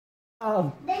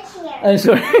I'm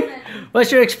sorry.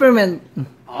 What's your experiment?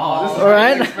 Oh, all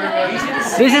right.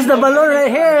 This is the balloon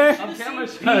right here.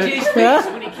 PJ's face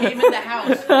when he came in the house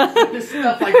with this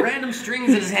stuff like random strings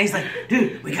in his hand. He's like,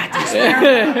 dude, we got to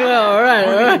experiment. All right,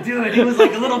 We're gonna do it. He was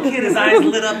like a little kid. His eyes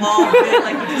lit up all big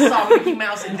like we just saw Mickey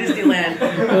Mouse in Disneyland.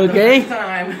 Okay.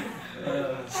 Time.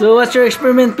 So what's your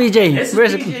experiment, PJ? This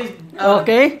is PJ's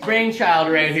okay.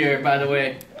 brainchild right here, by the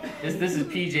way. This is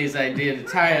PJ's idea to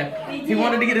tie it. He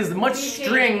wanted to get as much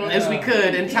string as we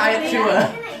could and tie it to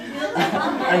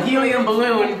a helium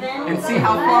balloon and see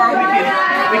how far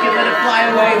we could let it fly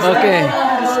away. Okay.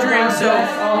 The string. So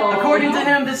according to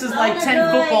him, this is like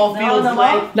 10 football fields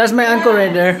length. That's my uncle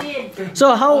right there.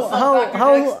 So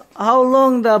how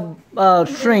long the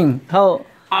string? How?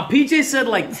 PJ said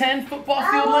like 10 football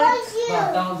field length.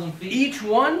 1,000 feet. Each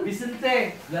one?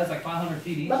 That's like 500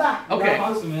 feet each. Okay.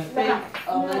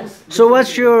 So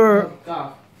what's your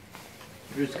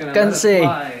You're just gonna can let it say?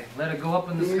 fly. Let it go up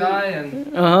in the sky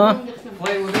and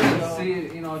play with it and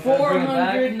see, you know, try to bring it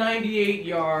back. 498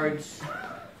 yards.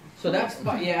 So that's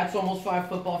that's almost 5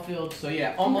 football fields. So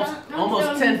yeah, almost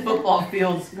 10 football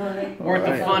fields worth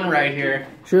of fun right here.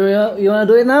 Sure, you wanna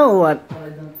do it now or what?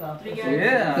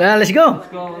 Yeah. Yeah, let's go.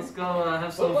 Let's go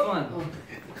have some fun.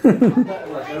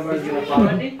 Everybody's gonna follow.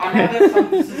 I'm having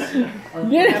some. I'm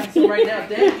having some right now.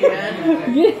 Thank you,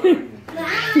 man.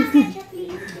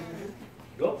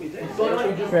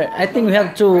 Right, I think we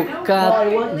have to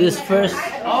cut this first.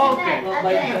 Oh, okay. Well,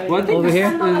 I think Over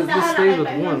here? This stays with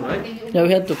one, right? Yeah,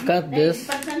 we have to cut this.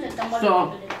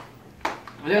 So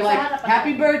they're like,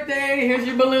 "Happy birthday! Here's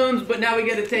your balloons," but now we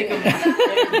got to take them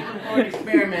for an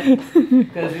experiment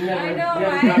because we haven't done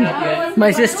it yet.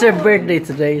 My sister's birthday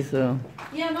today, so.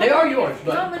 They are yours,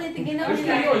 but they're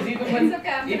still yours even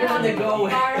when they go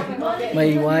away.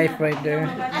 My wife right there.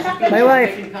 My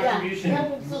wife. Contribution.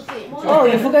 Oh,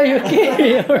 you forgot your key.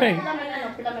 Alright.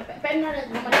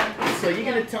 So you're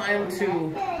gonna tie them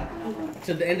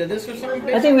to the end of this or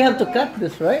something? I think we have to cut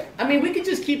this, right? I mean, we could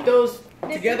just keep those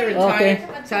together and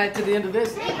tie it to the end of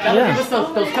this. That'll give us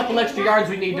those couple extra yards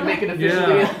we need to make it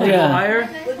officially. Yeah. Higher?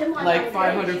 Like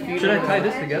 500 feet. Should I tie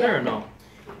this together or no?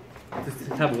 Just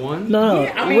have one? No,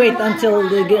 Yeah, I mean, wait until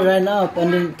they get run out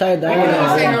and then tie the Hang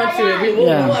other on to it.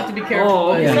 We'll have to be careful.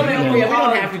 Oh, okay. We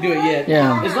don't have to do it yet.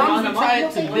 Yeah. As long as we tie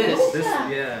it to this.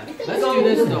 Yeah. Let's do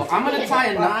this though. I'm gonna tie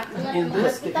a knot in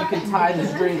this that you can tie the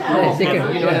string to. take it. You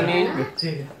know what I mean?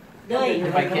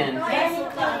 If I can. If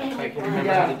I can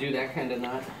remember how to do that kind of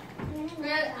knot. Do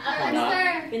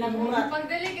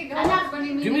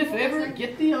me a favor,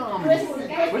 get the where's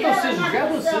those scissors? Grab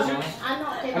those scissors. I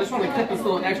just want to cut this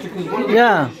little extra because one of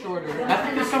them is shorter. I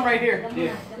think there's some right here.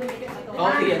 Yeah.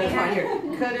 Okay, yeah, that's fine. Here,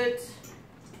 cut it.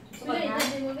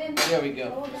 There we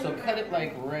go. So cut it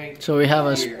like right. So we have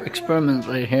an experiment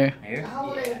right here. Here.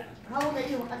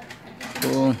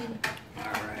 Cool.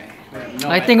 Alright.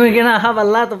 I think we're gonna have a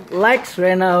lot of likes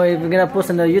right now if we're gonna post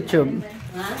on the YouTube.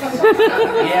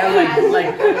 Yeah,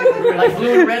 like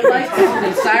blue and red lights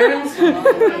and sirens.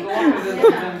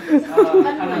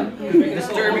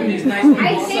 Disturbing these nice people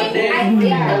on Sunday. I think the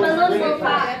balloon will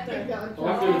pop.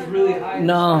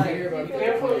 No.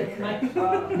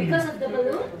 Because of the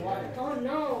balloon? Oh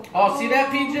no. Oh, see that,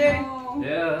 PJ?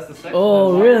 Yeah, that's the second Oh,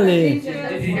 one. really? The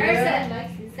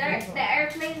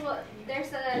airplane,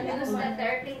 there's a news that the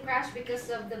airplane crashed because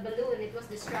of the balloon. It was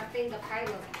distracting the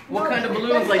pilot. What kind of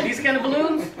balloons? Like these kind of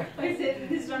balloons?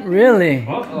 Really?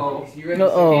 Uh-oh. You ready?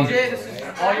 Uh-oh. PJ, this is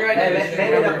all your ideas.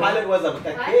 Maybe the pilot was a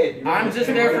kid. I'm just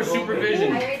there for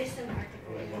supervision. I read this in the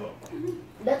article.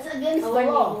 That's against the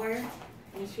law.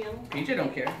 PJ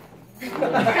don't care.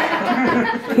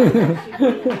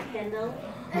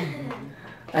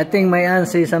 I think my aunt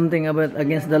says something about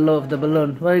against the law of the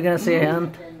balloon. What are you gonna say,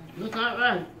 aunt? That's not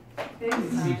right.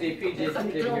 PJ,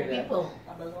 Control people.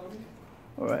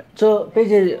 Alright. So,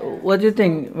 PJ, what do you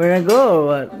think? We're gonna go or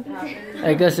what?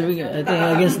 I think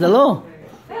against the law.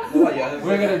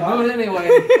 We're gonna do it anyway.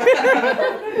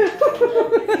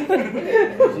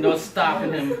 There's no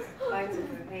stopping him.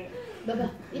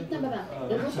 Baba, eat na baba.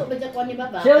 Lumusok ba dyan ko ni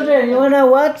baba? Children, you wanna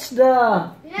watch the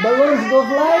balloons go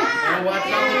fly? Wanna watch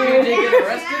out the PJ get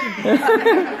arrested?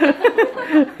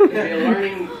 It'll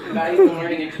be a valuable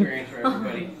learning experience for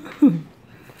everybody.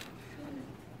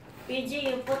 PG,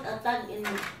 you put a tag in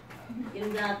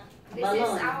that This balloon.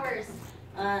 is ours.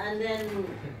 And then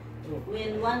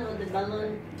when one of the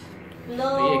balloon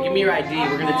Yeah, give me your ID.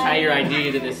 We're gonna tie your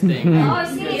ID to this thing. Oh,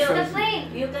 see, it's the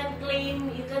plane. you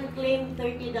can claim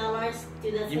 $30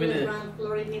 to the Give me the- Celebrant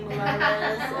Florida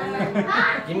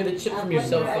Morales. Give me the chip from your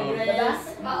cell phone.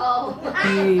 Uh-oh.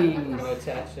 I'm gonna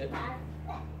attach it.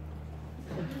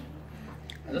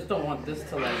 I just don't want this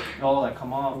to like. Oh, like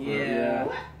come off. Yeah.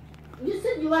 You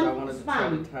said you So I want wanted to try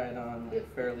to spine. tie it on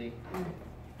fairly.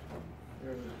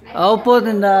 I'll put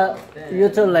in the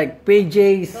YouTube like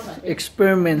PJ's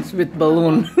experiments with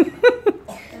balloon.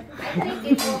 I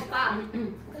think it will pop.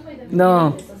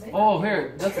 No. Oh,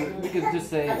 here. We could just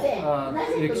say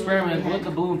experiment with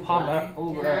the balloon pop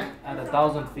over at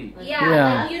 1,000 feet. Yeah,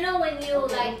 Yeah. and you know when you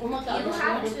like, you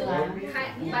have to,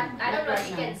 but I don't know if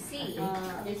you can see.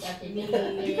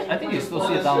 I think you still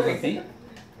see 1,000 feet.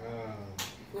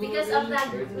 Because of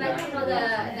that, like, you know,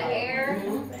 the air.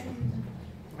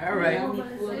 All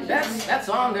right. That's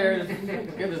on there.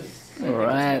 Give us. All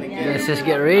right. Let's just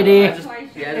get ready. I just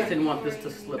didn't want this to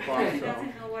slip off. So.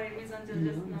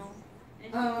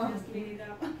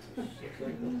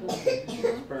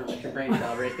 Burn your brain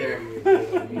cell right there.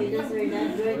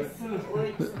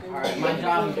 Alright, my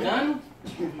job is done.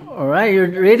 All right. You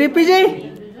ready,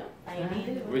 PJ?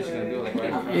 We're just gonna do it like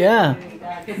right. Yeah.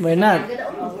 Why not?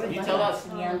 You tell us.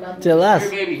 Tell us.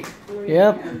 Your baby.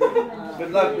 Yep.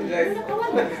 Good luck,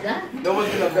 PJ. No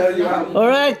one's gonna bail you out. All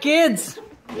right, kids.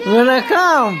 When I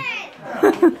come.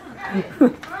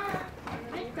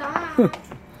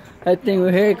 I think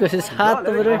we're here because it's hot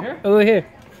over there. Over here.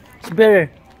 It's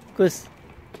better. Because.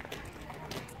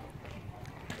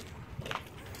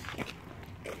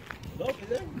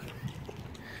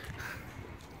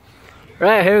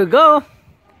 Right, here we go.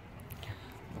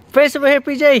 Face over here,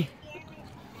 PJ.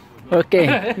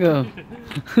 Okay, go.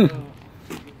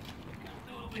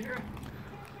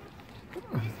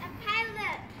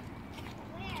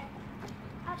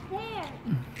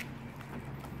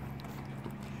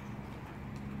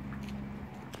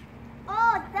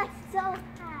 Oh, that's so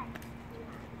high.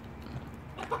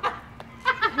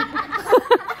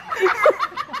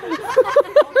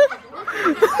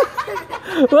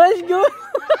 What's good?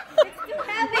 It's too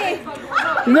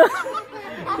heavy. No,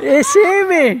 it's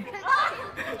heavy.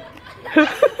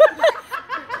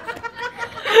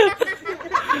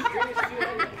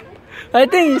 I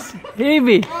think it's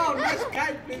heavy. Oh, nice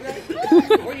kite,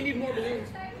 PJ. Or you need more balloons.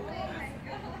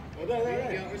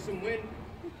 There you go, or some wind.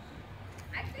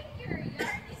 I think your yard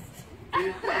is.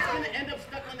 It's gonna end up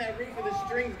stuck on that roof, and the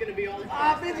string's gonna be all.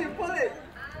 Ah, PJ, pull it.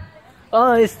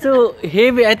 Oh, it's too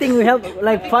heavy. I think we have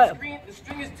like five. The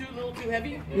string is a little too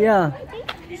heavy. Yeah,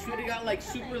 You should have got like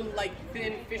super like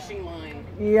thin fishing line.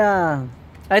 yeah.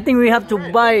 I think we have to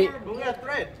buy We got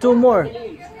thread. 2 more.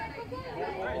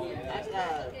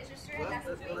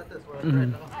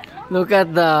 Look at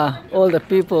all the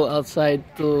people outside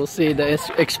to see the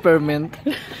experiment.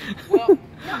 Well,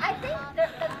 I think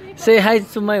the Say hi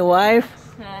to my wife.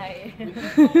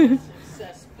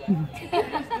 success,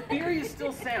 but the theory is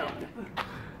still sound.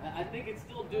 I think it's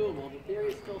still doable. The theory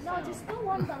is still No, sound. just do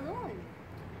one balloon.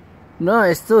 No,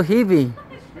 it's too heavy.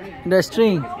 The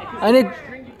string. I need. The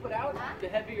string you put out, the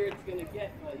heavier it's gonna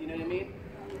get. You know what I mean?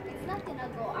 It's not gonna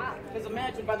go up. Because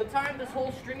imagine, by the time this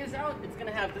whole string is out, it's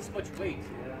gonna have this much weight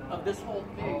of this whole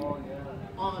thing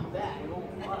on that.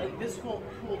 Like this whole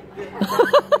pull this.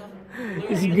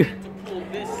 It's You good. need to pull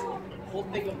this whole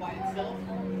thing up by itself.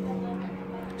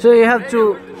 So you have to.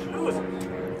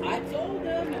 I told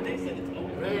them, and they said it's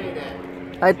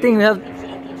okay. I think we have.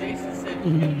 Uncle Jason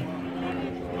said.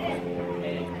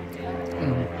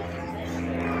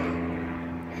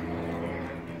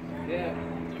 Yeah.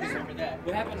 Remember that.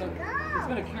 What happened? It's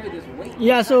gonna carry this weight.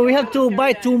 Yeah, so we have to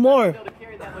buy 2 more. To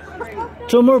carry that much string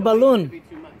 2 more balloon. would be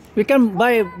too much. We can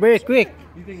buy very quick.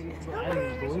 You think adding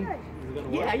a balloon is gonna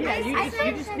work? Yeah.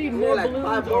 You just need more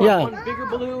balloons, or Yeah. one bigger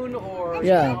balloon, or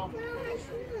Yeah. You know,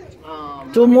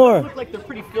 2 more. look like they're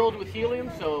pretty filled with helium,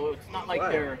 so it's not like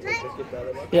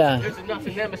Yeah, there's enough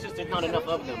in them. It's just there's not enough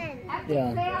of them.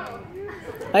 yeah.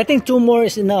 I think 2 more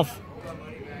is enough.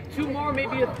 2 more,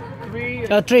 maybe a 3.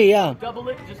 3, yeah. Double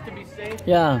it just to be safe.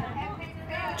 Yeah.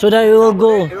 So that we will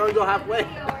go. You're gonna go halfway.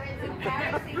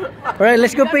 Alright,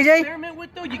 let's go, PJ. Experiment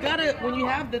with though, you gotta when you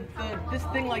have this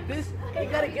thing like this, you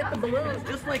gotta get the balloons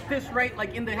just like this, right?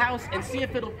 Like in the house, and see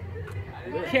if it'll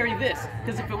carry this.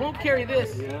 Because if it won't carry this,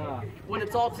 when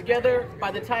it's all together,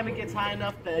 by the time it gets high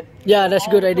enough that Yeah, that's a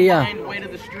good idea. the weight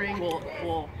of the string will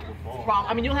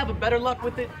I mean, you'll have a better luck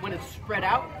with it when it's spread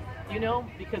out, you know,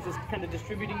 because it's kind of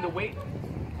distributing the weight.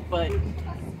 But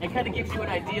it kind of gives you an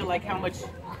idea like how much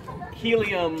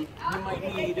helium you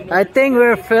might need. In I order think to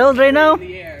we're filled right now. in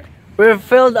the air. We've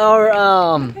filled our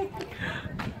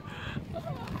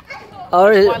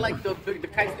That's why like the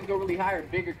kites that go really high are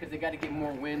bigger because they got to get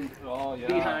more wind Oh yeah.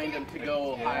 behind them to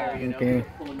go higher. You know, Okay.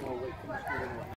 pulling more weight from the string.